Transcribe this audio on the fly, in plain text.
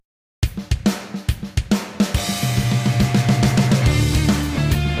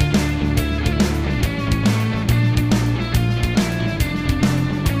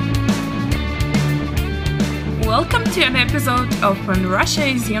to an episode of When Russia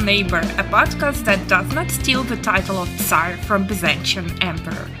is Your Neighbor, a podcast that does not steal the title of Tsar from Byzantine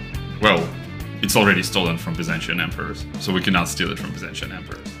Emperor. Well, it's already stolen from Byzantine emperors, so we cannot steal it from Byzantine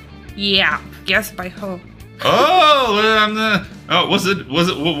emperors. Yeah, guess by who? Was it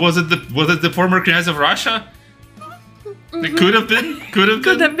the former knights of Russia? Mm-hmm. It could have been. Could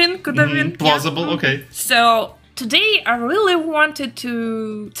have been. Plausible. Yeah. Okay. So today I really wanted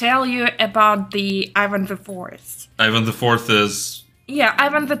to tell you about the Ivan IV. Ivan IV is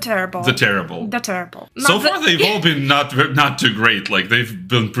Ivan the Terrible. the terrible. The Terrible. So far, they've all been not too great. Like they've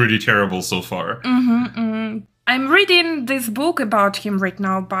been pretty terrible so far. I'm reading this book about him right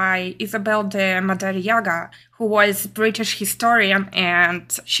now by Isabel de Madariaga, who was a British historian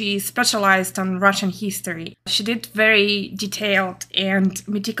and she specialized on Russian history. She did very detailed and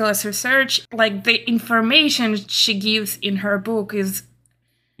meticulous research. Like the information she gives in her book is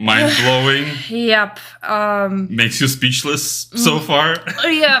mind-blowing. Yep. Makes you speechless so far.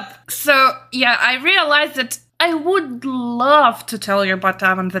 Yep. So, yeah, I realized that I would love to tell you about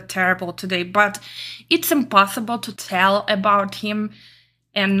Ivan the Terrible today, but it's impossible to tell about him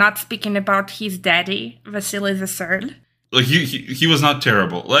and not speaking about his daddy, Vasily III. Like he was not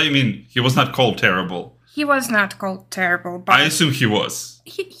terrible. I mean, he was not called terrible. He was not called terrible, but I assume he was.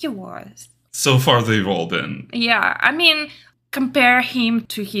 He was. So far, they've all been. Yeah, I mean, compare him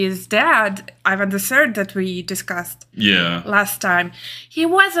to his dad, Ivan III, that we discussed last time. He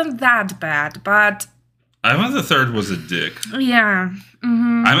wasn't that bad, but Ivan III was a dick. Yeah.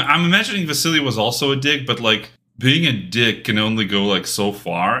 Mm-hmm. I'm imagining Vasily was also a dick, but like being a dick can only go like so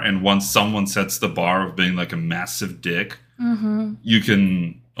far. And once someone sets the bar of being like a massive dick, you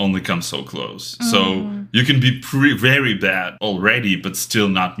can only come so close. So you can be very bad already, but still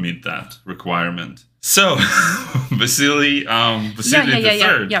not meet that requirement. So Vasily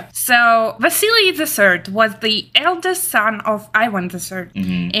III. Yeah. So Vasily III was the eldest son of Ivan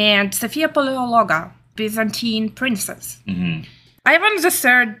III and Sophia Paleologa, Byzantine princess. Ivan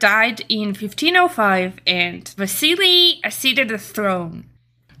III died in 1505 and Vasily acceded the throne.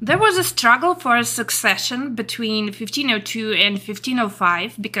 There was a struggle for a succession between 1502 and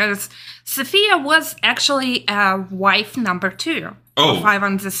 1505 because Sophia was actually wife number 2 of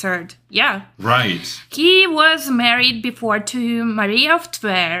Ivan III. Yeah. Right. He was married before to Maria of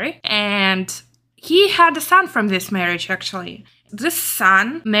Tver and he had a son from this marriage actually. This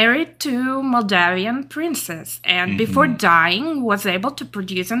son married to Moldavian princess and before dying was able to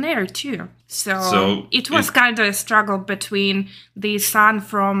produce an heir too. So it was kind of a struggle between the son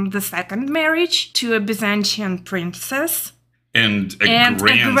from the second marriage to a Byzantine princess and a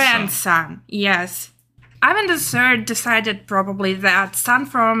grandson. Yes. Ivan III decided probably that son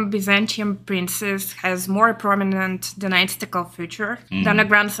from Byzantine princess has more prominent dynastical future than a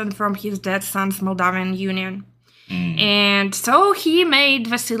grandson from his dead son's Moldavian union. And so he made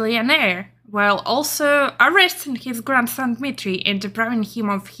Vasily an heir, while also arresting his grandson Dmitry and depriving him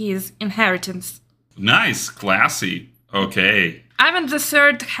of his inheritance. Nice, classy. Okay. Ivan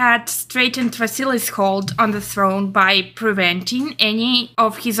III had straightened Vasily's hold on the throne by preventing any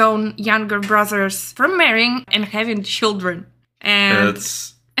of his own younger brothers from marrying and having children. And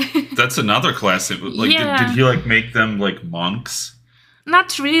that's another classic. Like, did he like make them like monks?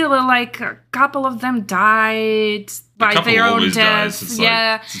 Not really, like a couple of them died by their own deaths.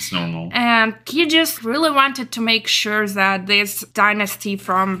 It's normal. And he just really wanted to make sure that this dynasty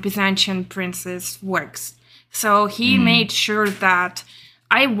from Byzantine princes works. So he made sure that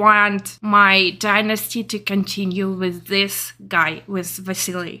I want my dynasty to continue with this guy, with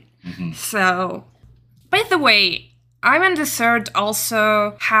Vasily. So, by the way, Ivan III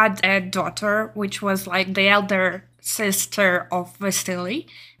also had a daughter, which was like the elder sister of Vasily.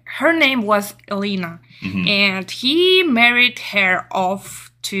 Her name was Elena, and he married her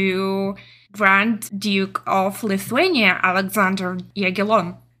off to Grand Duke of Lithuania, Alexander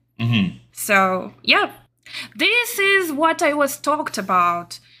Jagiellon. So, yeah, this is what I was talked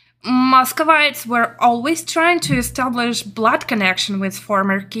about. Muscovites were always trying to establish blood connection with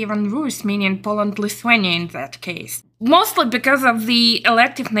former Kievan Rus, meaning Poland-Lithuania in that case. Mostly because of the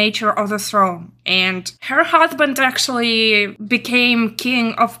elective nature of the throne. And her husband actually became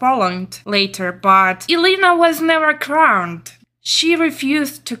king of Poland later, but Elena was never crowned. She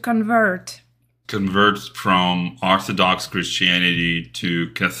refused to convert. Convert from Orthodox Christianity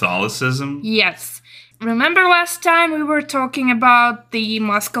to Catholicism? Yes. Remember last time we were talking about the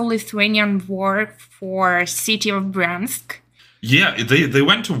Moscow-Lithuanian War for city of Bryansk? Yeah, they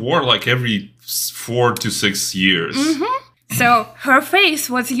went to war like every 4 to 6 years. So her face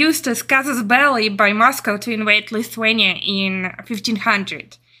was used as casus belli by Moscow to invade Lithuania in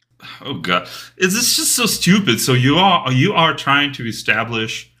 1500. Oh god, is this just so stupid? So you are trying to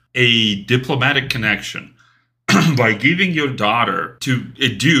establish a diplomatic connection by giving your daughter to a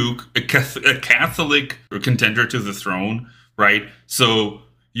duke, a Catholic contender to the throne, right? So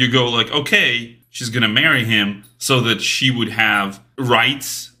you go like, okay, she's gonna marry him so that she would have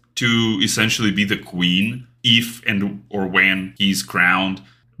rights to essentially be the queen if and or when he's crowned.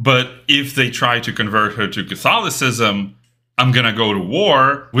 But if they try to convert her to Catholicism, I'm gonna go to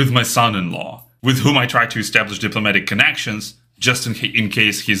war with my son-in-law, with whom I try to establish diplomatic connections, just in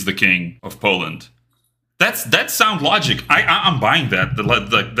case he's the king of Poland. That's sound logic. I'm buying that.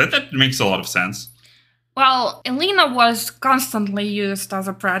 That makes a lot of sense. Well, Elena was constantly used as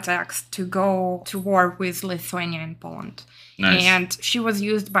a pretext to go to war with Lithuania and Poland. Nice. And she was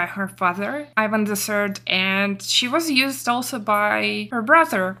used by her father, Ivan III, and she was used also by her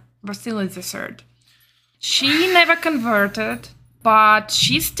brother, Vasily III. She never converted, but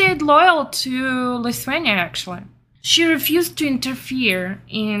she stayed loyal to Lithuania, actually. She refused to interfere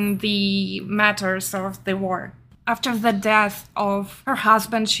in the matters of the war. After the death of her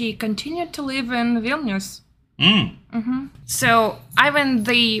husband, she continued to live in Vilnius. So Ivan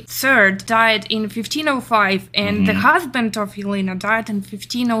III died in 1505, and the husband of Elena died in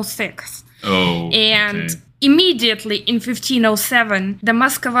 1506. Oh, And okay. immediately in 1507, the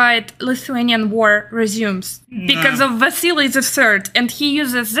Muscovite-Lithuanian War resumes because of Vasily III, and he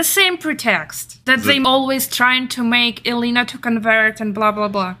uses the same pretext that they're always trying to make Elena to convert and blah blah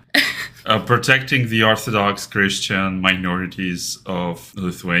blah. Protecting the Orthodox Christian minorities of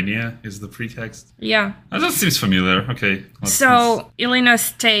Lithuania is the pretext. Yeah. That seems familiar. Okay. So Elena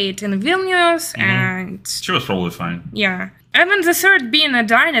stayed in Vilnius, and She was probably fine. yeah. Ivan III, being a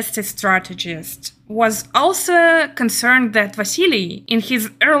dynasty strategist, was also concerned that Vasily, in his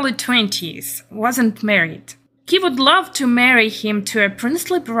early 20s, wasn't married. He would love to marry him to a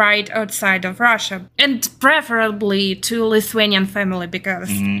princely bride outside of Russia, and preferably to a Lithuanian family, because,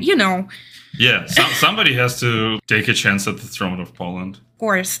 you know, Yeah, somebody has to take a chance at the throne of Poland. of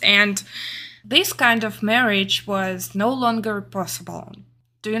course, and this kind of marriage was no longer possible.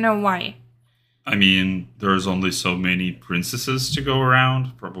 Do you know why? I mean, there's only so many princesses to go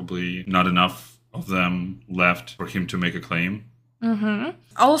around. Probably not enough of them left for him to make a claim.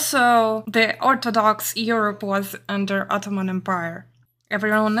 Also, the Orthodox Europe was under Ottoman Empire.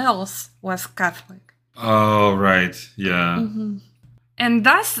 Everyone else was Catholic. Oh, right. Yeah. And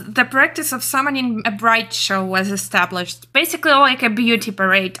thus, the practice of summoning a bride show was established, basically like a beauty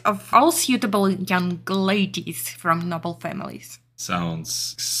parade of all suitable young ladies from noble families.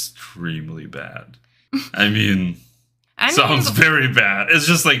 Sounds extremely bad. I mean, sounds very bad. It's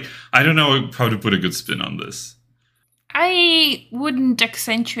just like, I don't know how to put a good spin on this. I wouldn't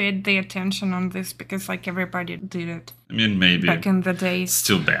accentuate the attention on this because, like, everybody did it I mean, maybe. back in the days.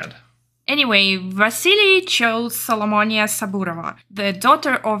 Still bad. Anyway, Vasily chose Solomonia Saburova, the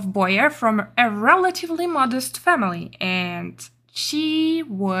daughter of boyar from a relatively modest family, and she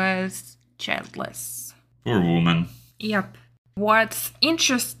was childless. Poor woman. Yep. What's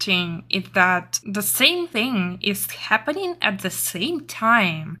interesting is that the same thing is happening at the same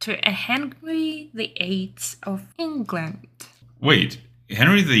time to a Henry VIII of England. Wait,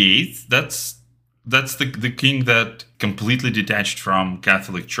 Henry VIII? That's the king that completely detached from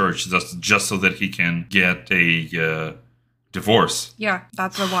Catholic Church just so that he can get a divorce. Yeah,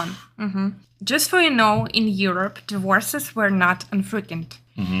 that's the one. Just so you know, in Europe, divorces were not infrequent.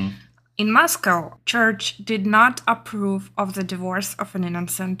 In Moscow, Church did not approve of the divorce of an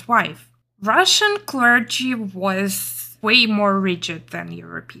innocent wife. Russian clergy was way more rigid than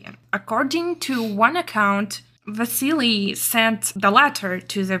European. According to one account, Vasily sent the letter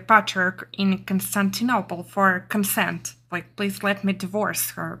to the Patriarch in Constantinople for consent. Like, please let me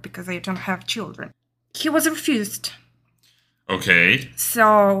divorce her because I don't have children. He was refused. Okay.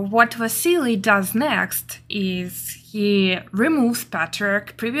 So what Vasily does next is he removes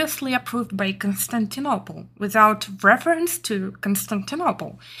Patriarch previously approved by Constantinople without reference to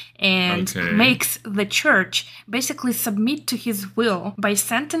Constantinople and makes the church basically submit to his will by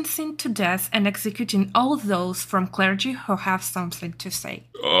sentencing to death and executing all those from clergy who have something to say.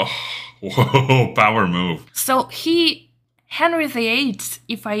 Oh, whoa, power move. So Henry VIII,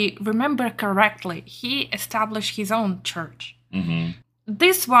 if I remember correctly, he established his own church.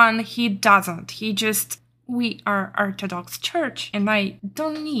 This one, he doesn't. He just, we are Orthodox Church, and I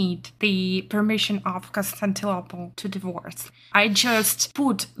don't need the permission of Constantinople to divorce. I just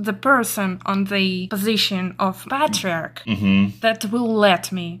put the person on the position of Patriarch that will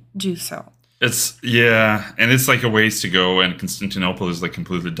let me do so. And it's like a ways to go, and Constantinople is like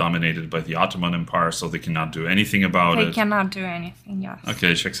completely dominated by the Ottoman Empire, so they cannot do anything about it. They cannot do anything, yes.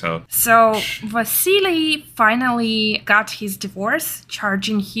 Okay, checks out. So Vasily finally got his divorce,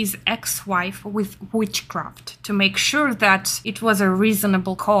 charging his ex-wife with witchcraft to make sure that it was a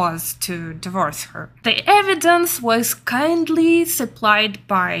reasonable cause to divorce her. The evidence was kindly supplied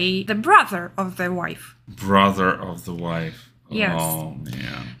by the brother of the wife. Brother of the wife. Yes. Oh,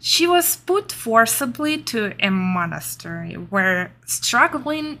 man. She was put forcibly to a monastery where,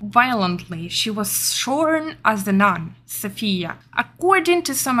 struggling violently, she was shorn as a nun, Sophia. According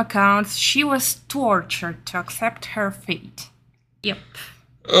to some accounts, she was tortured to accept her fate. Yep.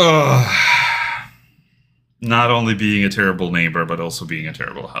 Ugh. Not only being a terrible neighbor, but also being a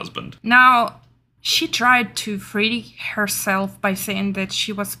terrible husband. Now, she tried to free herself by saying that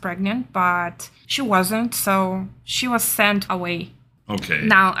she was pregnant, but she wasn't, so she was sent away. Okay.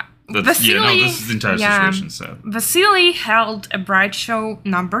 Now, Vasily, this is the entire situation sad. Vasily held a bride show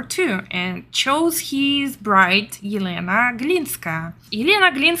number 2 and chose his bride, Yelena Glinskaya.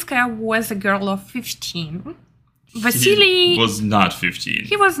 Yelena Glinskaya was a girl of 15. Vasily He was not 15.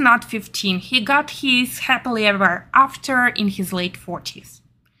 He was not 15. He got his happily ever after in his late 40s.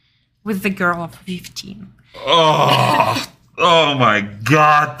 With the girl of 15. Oh my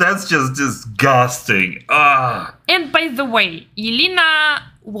god, that's just disgusting. And by the way, Yelena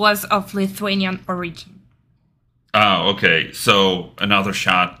was of Lithuanian origin. Oh, okay. So another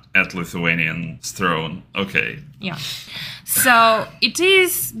shot at Lithuanian's throne. Okay. Yeah. So it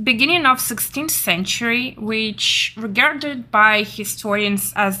is beginning of 16th century, which regarded by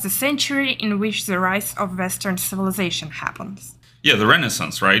historians as the century in which the rise of Western civilization happens. Yeah, the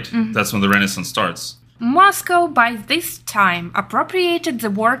Renaissance, right? Mm-hmm. That's when the Renaissance starts. Moscow, by this time, appropriated the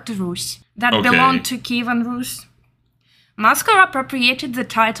word Rus that belonged to Kievan Rus. Moscow appropriated the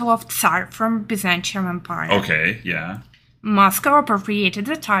title of Tsar from Byzantium Empire. Okay, yeah. Moscow appropriated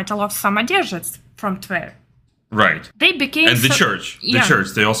the title of Samoderzhets from Tver. Right. They became... And the church. The church.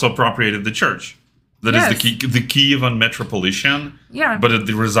 They also appropriated the church. That is the Kievan Metropolitan. Yeah. But it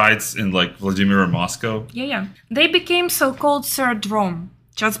resides in, like, Vladimir and Moscow. Yeah. They became so-called Third Rome,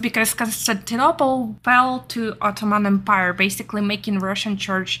 just because Constantinople fell to Ottoman Empire, basically making Russian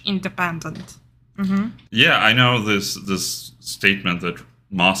Church independent. Mm-hmm. Yeah, I know this statement that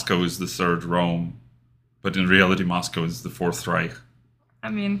Moscow is the Third Rome, but in reality Moscow is the Fourth Reich. I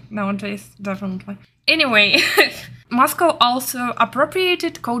mean, nowadays, definitely. Anyway, Moscow also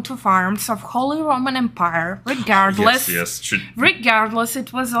appropriated coat of arms of Holy Roman Empire, regardless. Regardless,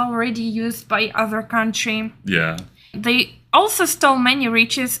 it was already used by other country. Yeah. They also stole many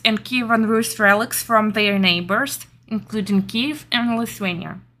riches and Kievan Rus relics from their neighbors, including Kiev and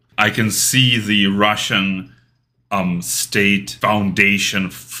Lithuania. I can see the Russian state foundation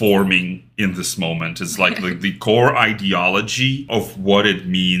forming in this moment. It's like the core ideology of what it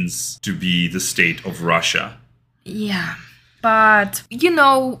means to be the state of Russia. Yeah, but,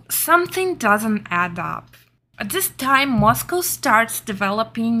 something doesn't add up. At this time, Moscow starts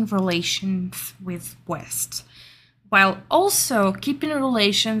developing relations with West, while also keeping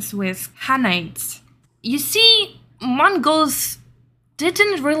relations with Khanates. You see, Mongols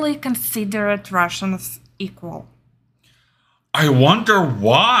didn't really consider Russians equal. I wonder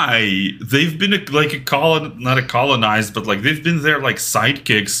why. They've been not a colonized, but like they've been there like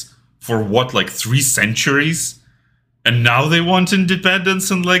sidekicks for what, like 3 centuries? And now they want independence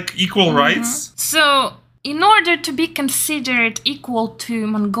and like equal rights? So, in order to be considered equal to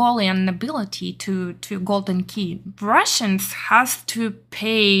Mongolian nobility, to Golden King, Russians has to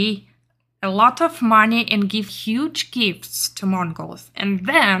pay a lot of money and give huge gifts to Mongols. And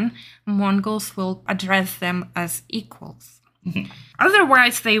then Mongols will address them as equals. Mm-hmm.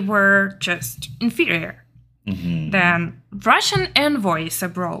 Otherwise, they were just inferior. Mm-hmm. Then, Russian envoys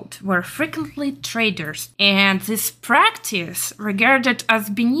abroad were frequently traders, and this practice regarded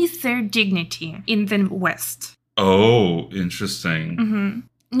as beneath their dignity in the West. Oh, interesting. Mm-hmm.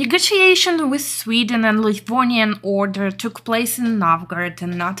 Negotiation with Sweden and Lithuanian order took place in Novgorod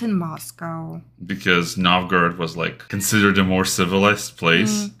and not in Moscow. Because Novgorod was like considered a more civilized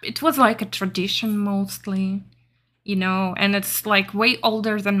place? It was like a tradition mostly. And it's like way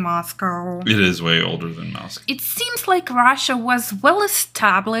older than Moscow. It is way older than Moscow. It seems like Russia was well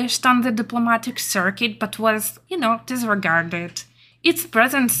established on the diplomatic circuit, but was, disregarded. Its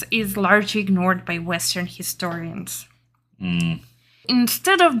presence is largely ignored by Western historians.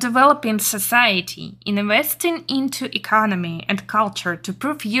 Instead of developing society, investing into economy and culture to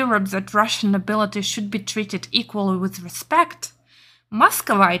prove Europe that Russian nobility should be treated equally with respect,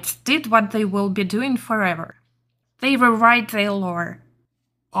 Muscovites did what they will be doing forever. They rewrite their lore.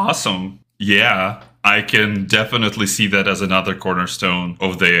 Awesome. Yeah, I can definitely see that as another cornerstone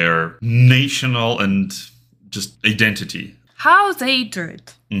of their national and just identity. How they do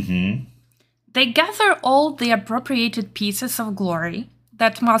it. Mm-hmm. They gather all the appropriated pieces of glory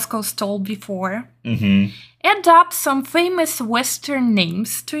that Moscow stole before, add up some famous Western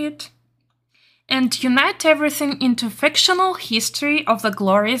names to it, and unite everything into fictional history of the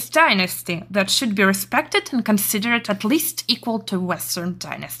glorious dynasty that should be respected and considered at least equal to Western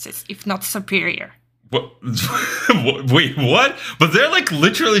dynasties, if not superior. What? Wait, what? But they're like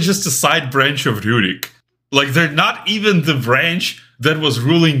literally just a side branch of Rurik. Like they're not even the branch that was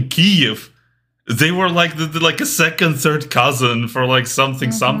ruling Kiev. They were like like a second, third cousin for like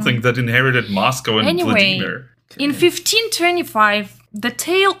something that inherited Moscow and Vladimir. In 1525, the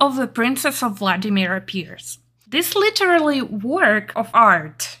tale of the Princess of Vladimir appears. This literary work of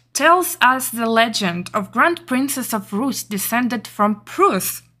art tells us the legend of Grand Princess of Rus descended from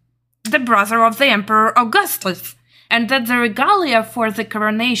Prus, the brother of the Emperor Augustus, and that the regalia for the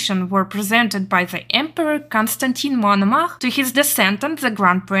coronation were presented by the Emperor Constantine Monomach to his descendant, the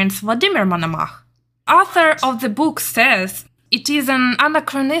Grand Prince Vladimir Monomach. Author of the book says it is an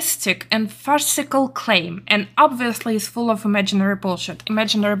anachronistic and farcical claim, and obviously is full of imaginary bullshit.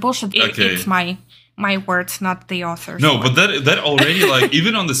 Imaginary bullshit, it's my words, not the author's. No, but that already, like,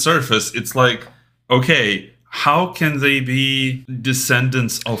 even on the surface, it's like, okay, how can they be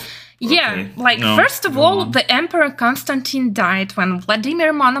descendants of... Yeah, first of all, the Emperor Constantine died when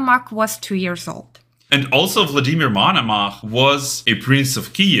Vladimir Monomach was 2 years old. And also Vladimir Monomach was a prince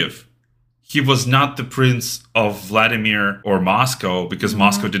of Kiev. He was not the prince of Vladimir or Moscow because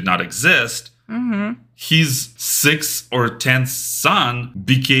Moscow did not exist. His 6th or 10th son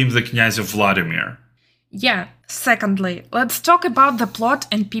became the Knyaz of Vladimir. Yeah. Secondly, let's talk about the plot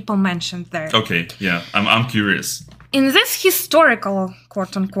and people mentioned there. Okay, yeah, I'm curious. In this historical,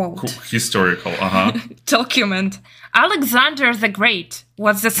 quote-unquote, historical, document, Alexander the Great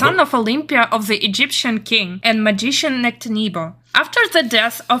was the son of Olympia of the Egyptian king and magician Nectanebo. After the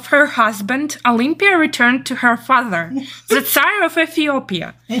death of her husband, Olympia returned to her father, the Tsar of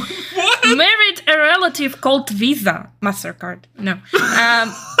Ethiopia. Married a relative called Visa, MasterCard, no,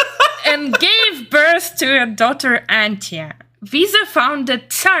 and gave birth to a daughter Antia. Visa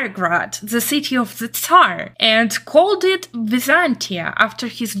founded Tsargrad, the city of the Tsar, and called it Byzantia after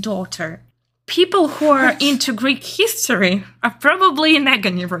his daughter. People who are into Greek history are probably in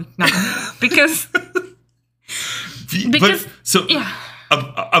agony right now, because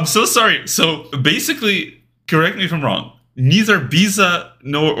I'm so sorry. So basically, correct me if I'm wrong. Neither Biza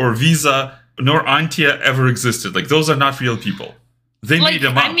nor Visa nor Antia ever existed. Like those are not real people. They made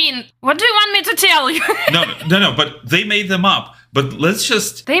them up. I mean, what do you want me to tell you? No, but they made them up. But let's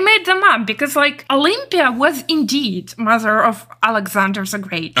just... They made them up because, Olympia was indeed mother of Alexander the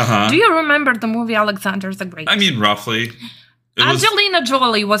Great. Do you remember the movie Alexander the Great? I mean, roughly. Angelina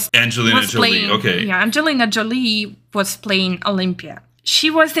Jolie was playing, okay. Yeah, Angelina Jolie was playing Olympia. She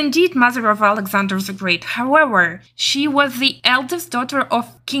was indeed mother of Alexander the Great. However, she was the eldest daughter of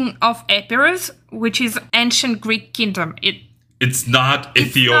King of Epirus, which is ancient Greek kingdom. It's not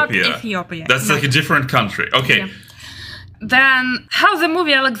Ethiopia. Not Ethiopia. That's like a different country. Okay. Yeah. Then, how the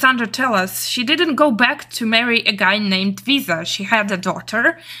movie Alexander tells us, she didn't go back to marry a guy named Visa. She had a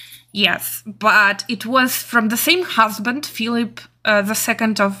daughter, yes, but it was from the same husband, Philip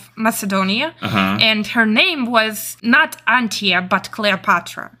II of Macedonia, and her name was not Antia, but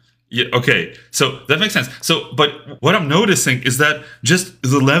Cleopatra. Yeah, okay, so that makes sense. But what I'm noticing is that just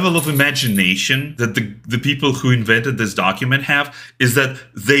the level of imagination that the people who invented this document have is that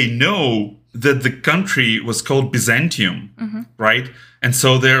they know that the country was called Byzantium, right? And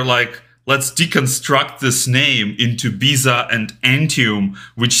so they're like, let's deconstruct this name into Biza and Antium,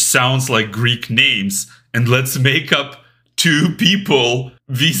 which sounds like Greek names, and let's make up two people,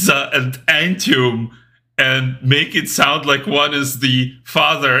 Visa and Antium, and make it sound like one is the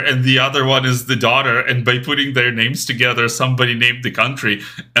father and the other one is the daughter. And by putting their names together, somebody named the country.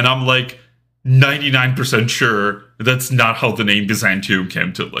 And I'm like 99% sure that's not how the name Byzantium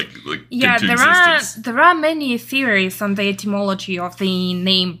came to into existence. There are many theories on the etymology of the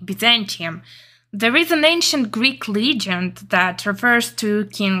name Byzantium. There is an ancient Greek legend that refers to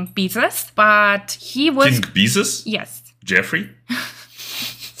King Byzas, but he was... King Byzas? Yes. Jeffrey?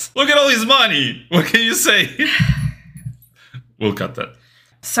 Look at all his money! What can you say? We'll cut that.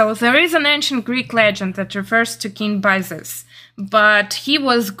 So there is an ancient Greek legend that refers to King Byzas, but he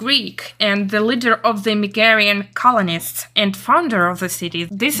was Greek and the leader of the Megarian colonists and founder of the city.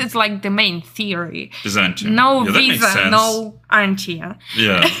 This is like the main theory. Byzantium. No Visa, no Antia.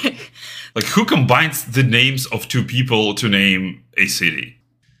 Yeah. Like who combines the names of two people to name a city?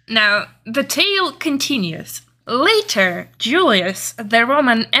 Now, the tale continues. Later, Julius, the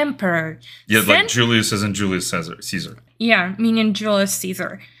Roman emperor... Yeah, like Julius isn't Julius Caesar. Yeah, meaning Julius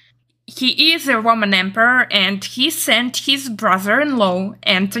Caesar. He is a Roman emperor, and he sent his brother-in-law,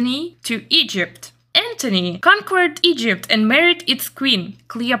 Antony, to Egypt. Antony conquered Egypt and married its queen,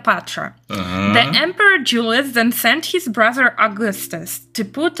 Cleopatra. The Emperor Julius then sent his brother Augustus to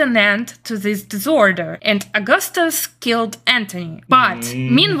put an end to this disorder, and Augustus killed Antony. But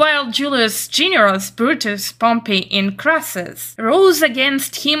meanwhile, Julius' generals Brutus, Pompey, and Crassus rose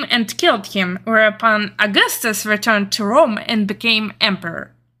against him and killed him, whereupon Augustus returned to Rome and became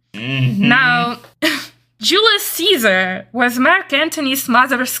emperor. Now... Julius Caesar was Mark Antony's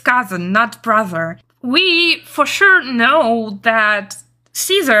mother's cousin, not brother. We for sure know that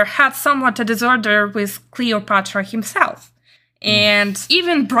Caesar had somewhat a disorder with Cleopatra himself, and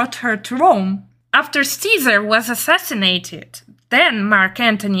even brought her to Rome. After Caesar was assassinated, then Mark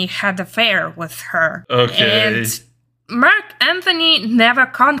Antony had an affair with her. Okay. And Mark Antony never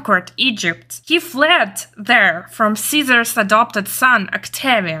conquered Egypt. He fled there from Caesar's adopted son,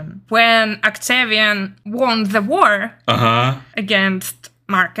 Octavian. When Octavian won the war against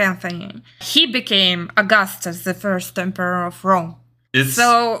Mark Antony, he became Augustus, the first emperor of Rome. Here's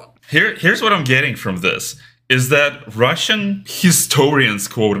what I'm getting from this. Is that Russian historians,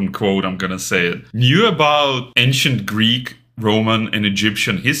 quote unquote, I'm gonna say it, knew about ancient Greek, Roman, and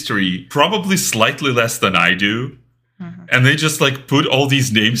Egyptian history probably slightly less than I do. And they just like put all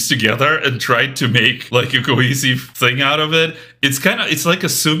these names together and tried to make like a cohesive thing out of it. It's like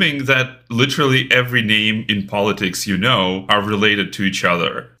assuming that literally every name in politics are related to each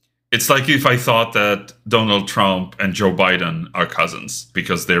other. It's like if I thought that Donald Trump and Joe Biden are cousins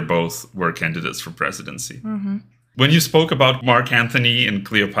because they're both were candidates for presidency. When you spoke about Mark Antony and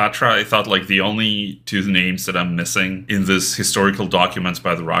Cleopatra, I thought like the only two names that I'm missing in this historical documents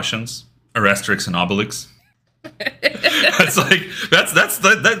by the Russians are Asterix and Obelix. It's like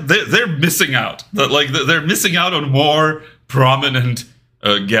they're missing out. They're missing out on more prominent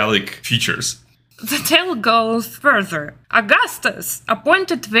Gallic features. The tale goes further. Augustus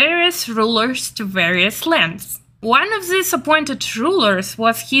appointed various rulers to various lands. One of these appointed rulers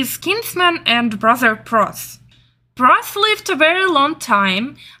was his kinsman and brother Pros. Pros lived a very long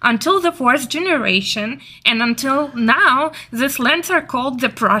time, until the 4th generation, and until now, these lands are called the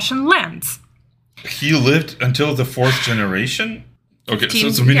Prussian lands. He lived until the 4th generation? Okay,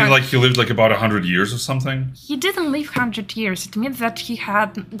 so meaning like he lived like about 100 years or something? He didn't live 100 years. It means that he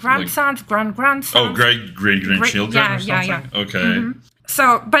had grandsons, great-grandsons. Oh, great-grandchildren or something? Okay.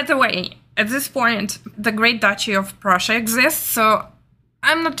 So, by the way, at this point, the Great Duchy of Prussia exists, so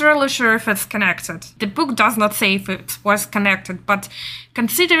I'm not really sure if it's connected. The book does not say if it was connected, but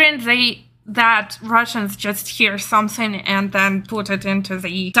considering that Russians just hear something and then put it into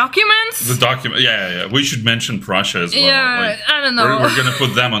the documents. The document, yeah. We should mention Prussia as well. Yeah, I don't know. We're gonna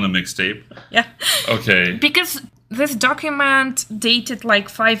put them on the mixtape. Yeah. Okay. Because this document dated like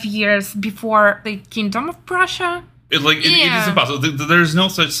 5 years before the Kingdom of Prussia. It is impossible. There's no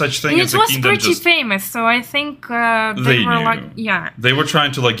such thing as a kingdom. It was pretty famous, so I think they were knew. like, yeah. They were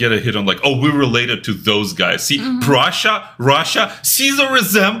trying to like get a hit on like, oh, we're related to those guys. See, Prussia, Russia, see the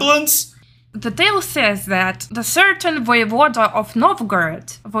resemblance? The tale says that the certain voivoda of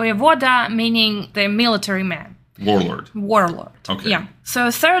Novgorod, voivoda meaning the military man. Warlord. Okay. Yeah. So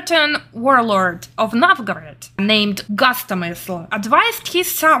a certain warlord of Novgorod named Gostomysl advised his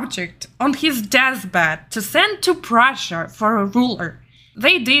subject on his deathbed to send to Prussia for a ruler.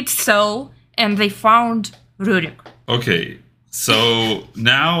 They did so, and they found Rurik. Okay. So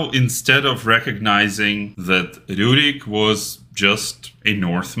now instead of recognizing that Rurik was just a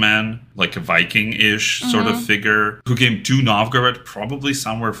Northman, like a Viking-ish sort of figure, who came to Novgorod, probably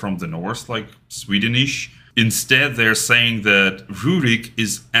somewhere from the north, like Swedenish. Instead, they're saying that Rurik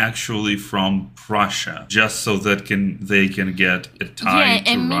is actually from Prussia, just so that they can get a tie to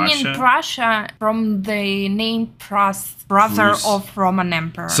and Russia. Meaning Prussia from the name Prus, brother of Roman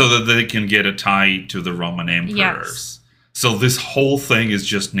Emperor. So that they can get a tie to the Roman emperors. Yes. So this whole thing is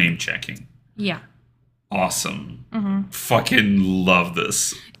just name-checking. Yeah. Awesome. Fucking love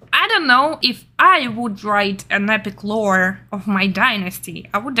this. I don't know if I would write an epic lore of my dynasty.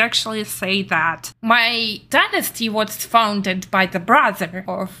 I would actually say that my dynasty was founded by the brother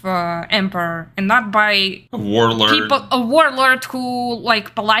of emperor and not by a warlord. A warlord who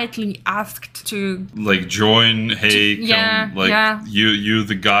like politely asked to like join. Hey, you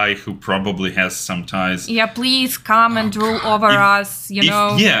the guy who probably has some ties. Yeah, please come and rule over us.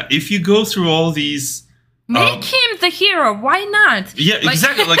 If you go through all these. Make him the hero. Why not? Yeah,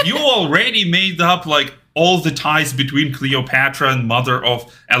 exactly. Like you already made up like all the ties between Cleopatra and mother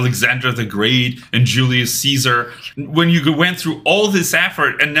of Alexander the Great and Julius Caesar. When you went through all this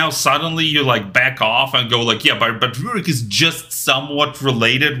effort and now suddenly you like back off and go like, yeah, but Rurik is just somewhat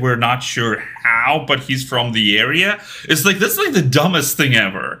related. We're not sure how, but he's from the area. It's like, that's like the dumbest thing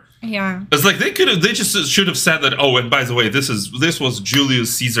ever. Yeah. It's like they just should have said that, oh, and by the way, this was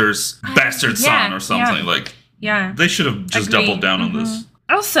Julius Caesar's bastard son or something. They should have just doubled down on this.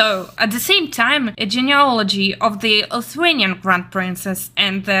 Also, at the same time, a genealogy of the Lithuanian Grand Princess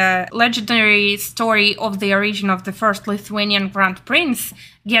and the legendary story of the origin of the first Lithuanian Grand Prince,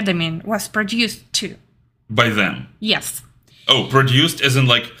 Gediminas, was produced too. By them? Yes. Oh, produced as in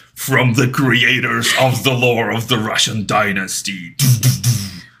like, from the creators of the lore of the Russian dynasty.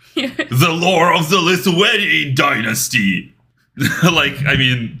 The lore of the Lithuanian dynasty. Like, I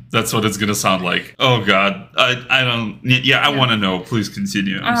mean, that's what it's gonna sound like. Oh God, I don't. Yeah, I want to know. Please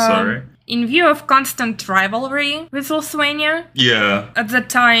continue. I'm sorry. In view of constant rivalry with Lithuania, at the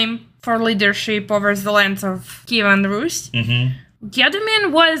time for leadership over the lands of Kiev and Rus,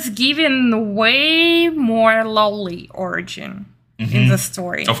 Gediminas was given way more lowly origin in the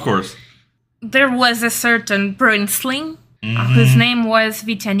story. Of course, there was a certain princeling whose name was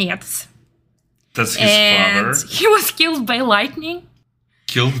Vytenets. That's his father. He was killed by lightning.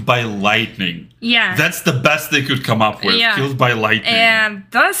 Killed by lightning. Yeah. That's the best they could come up with. Yeah. Killed by lightning. And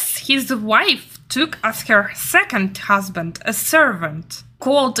thus his wife took as her second husband a servant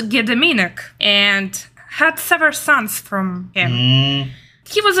called Gediminas and had several sons from him.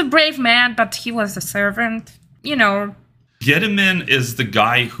 He was a brave man, but he was a servant. You know. Gediminas is the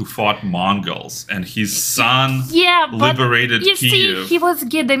guy who fought Mongols, and his son liberated you Kyiv. See, he was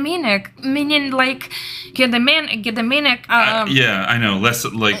Gediminas, meaning like Gediminas. Yeah, I know. Lesser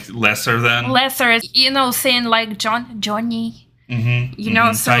than. Lesser, saying like Johnny. You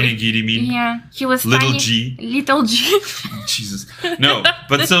know, so tiny Gediminas. Yeah, he was little tiny, G. Little G. Jesus, no.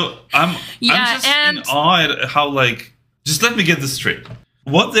 But so I'm just in awe at how just let me get this straight.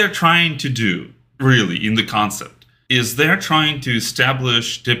 What they're trying to do, really, in the concept, is they're trying to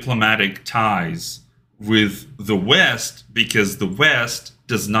establish diplomatic ties with the West because the West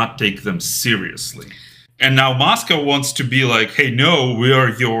does not take them seriously. And now Moscow wants to be like, hey, no, we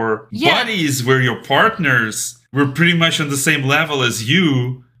are your buddies, we're your partners, we're pretty much on the same level as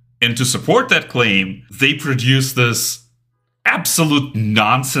you. And to support that claim, they produce this absolute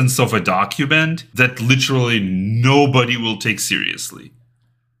nonsense of a document that literally nobody will take seriously.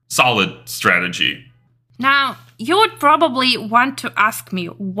 Solid strategy. Now, you would probably want to ask me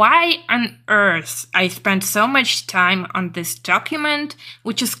why on earth I spent so much time on this document,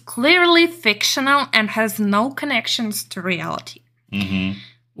 which is clearly fictional and has no connections to reality.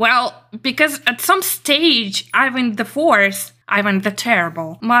 Well, because at some stage, Ivan IV, Ivan the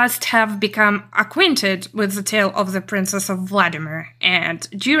Terrible, must have become acquainted with the tale of the Princess of Vladimir, and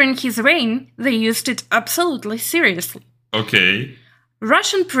during his reign, they used it absolutely seriously. Okay.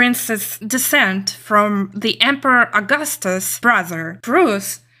 Russian prince's descent from the Emperor Augustus' brother,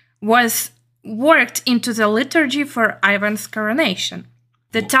 Bruce, was worked into the liturgy for Ivan's coronation.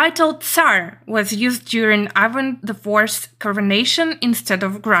 The title Tsar was used during Ivan IV's coronation instead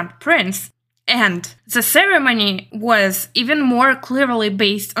of Grand Prince, and the ceremony was even more clearly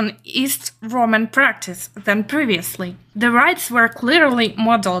based on East Roman practice than previously. The rites were clearly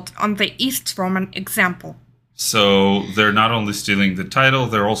modeled on the East Roman example. So they're not only stealing the title,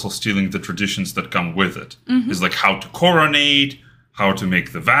 they're also stealing the traditions that come with it. It's like how to coronate, how to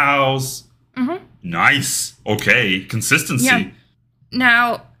make the vows. Nice. Okay. Consistency. Yeah.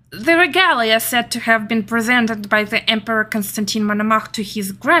 Now, the regalia said to have been presented by the Emperor Constantine Monomach to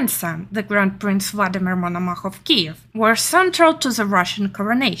his grandson, the Grand Prince Vladimir Monomach of Kiev, were central to the Russian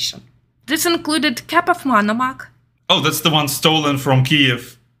coronation. This included cap of Monomach. Oh, that's the one stolen from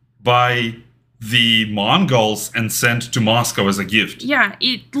Kiev by the Mongols and sent to Moscow as a gift. Yeah,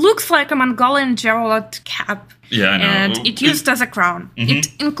 it looks like a Mongolian Geralt cap. Yeah, I know. And it used as a crown. It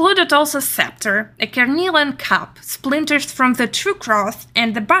included also scepter, a carnelian cap, splinters from the true cross,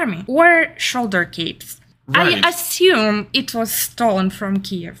 and the barmi, or shoulder capes. Right. I assume it was stolen from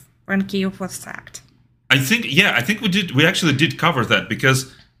Kiev when Kiev was sacked. I think we actually did cover that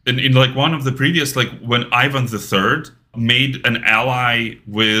because in like one of the previous, like when Ivan III made an ally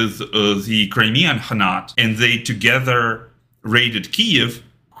with the Crimean Khanate, and they together raided Kiev,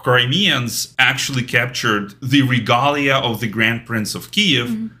 Crimeans actually captured the regalia of the Grand Prince of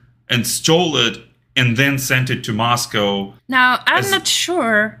Kiev and stole it and then sent it to Moscow. Now, I'm not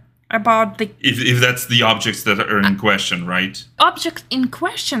sure about the... If that's the objects that are in question, right? Object in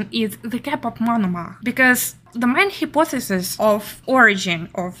question is the cap of Monomach, because the main hypothesis of origin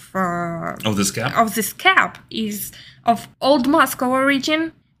Of this cap? of this cap is of Old Moscow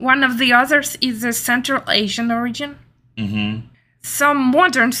origin. One of the others is the Central Asian origin. Mm-hmm. Some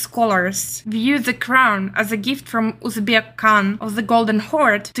modern scholars view the crown as a gift from Uzbek Khan of the Golden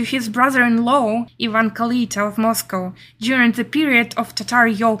Horde to his brother-in-law Ivan Kalita of Moscow during the period of Tatar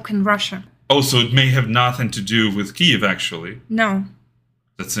yoke in Russia. Oh, so it may have nothing to do with Kiev, actually. No.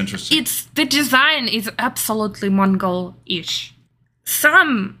 That's interesting. The design is absolutely Mongol-ish.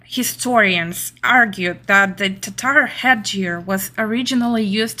 Some historians argued that the Tatar headgear was originally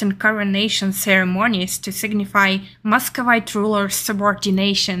used in coronation ceremonies to signify Muscovite rulers'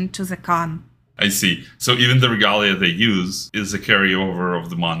 subordination to the Khan. I see. So even the regalia they use is a carryover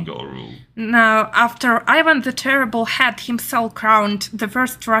of the Mongol rule. Now, after Ivan the Terrible had himself crowned the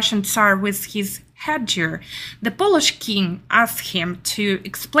first Russian Tsar with his headgear, the Polish king asked him to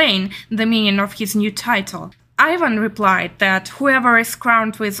explain the meaning of his new title. Ivan replied that whoever is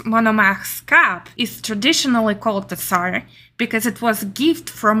crowned with Monomach's cap is traditionally called the Tsar because it was a gift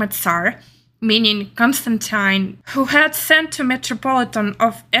from a Tsar, meaning Constantine, who had sent to Metropolitan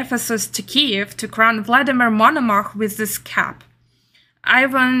of Ephesus to Kiev to crown Vladimir Monomach with this cap.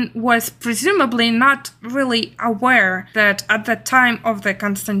 Ivan was presumably not really aware that at the time of the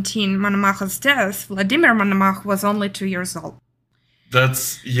Constantine Monomach's death, Vladimir Monomach was only 2 years old.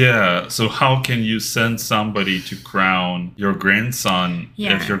 Yeah. So how can you send somebody to crown your grandson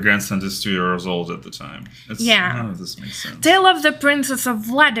if your grandson is 2 years old at the time? None of this makes sense. Tale of the Princess of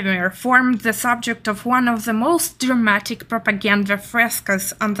Vladimir formed the subject of one of the most dramatic propaganda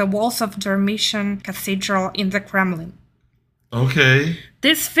frescoes on the walls of Dormition Cathedral in the Kremlin. Okay.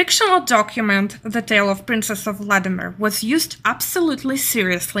 This fictional document, The Tale of Princess of Vladimir, was used absolutely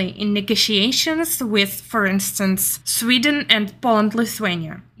seriously in negotiations with, for instance, Sweden and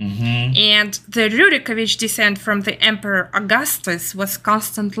Poland-Lithuania. Mm-hmm. And the Rurikovich descent from the Emperor Augustus was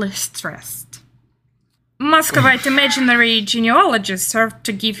constantly stressed. Muscovite imaginary genealogies served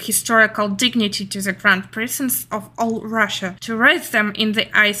to give historical dignity to the grand princes of all Russia, to raise them in the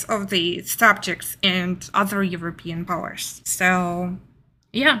eyes of the subjects and other European powers. So,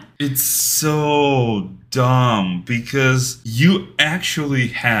 yeah. It's so dumb because you actually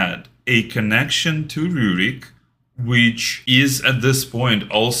had a connection to Rurik, which is at this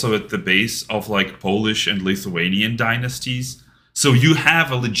point also at the base of like Polish and Lithuanian dynasties. So you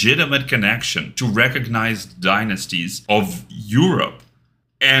have a legitimate connection to recognized dynasties of Europe.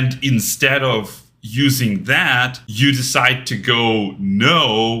 And instead of using that, you decide to go,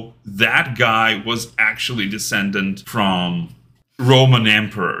 no, that guy was actually descendant from Roman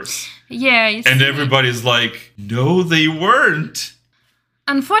emperors. Yeah. And everybody's like, no, they weren't.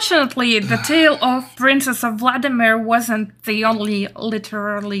 Unfortunately, the tale of Princess of Vladimir wasn't the only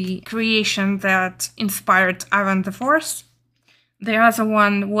literary creation that inspired Ivan IV. The other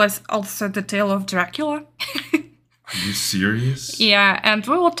one was also the tale of Dracula. Are you serious? Yeah, and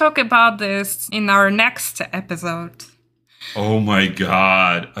we will talk about this in our next episode. Oh my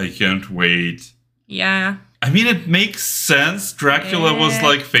god, I can't wait. Yeah. I mean, it makes sense. Dracula was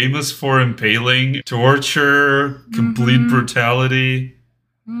like famous for impaling, torture, complete brutality.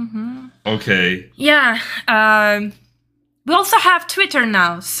 Mm-hmm. Okay. Yeah. We also have Twitter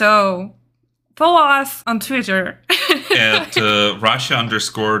now, so follow us on Twitter. At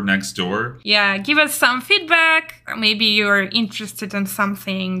Russia_next door. Yeah, give us some feedback. Maybe you're interested in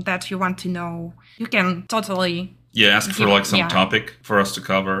something that you want to know. You can totally... Yeah, ask for like some topic for us to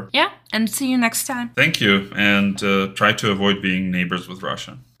cover. Yeah, and see you next time. Thank you, and try to avoid being neighbors with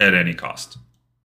Russia at any cost.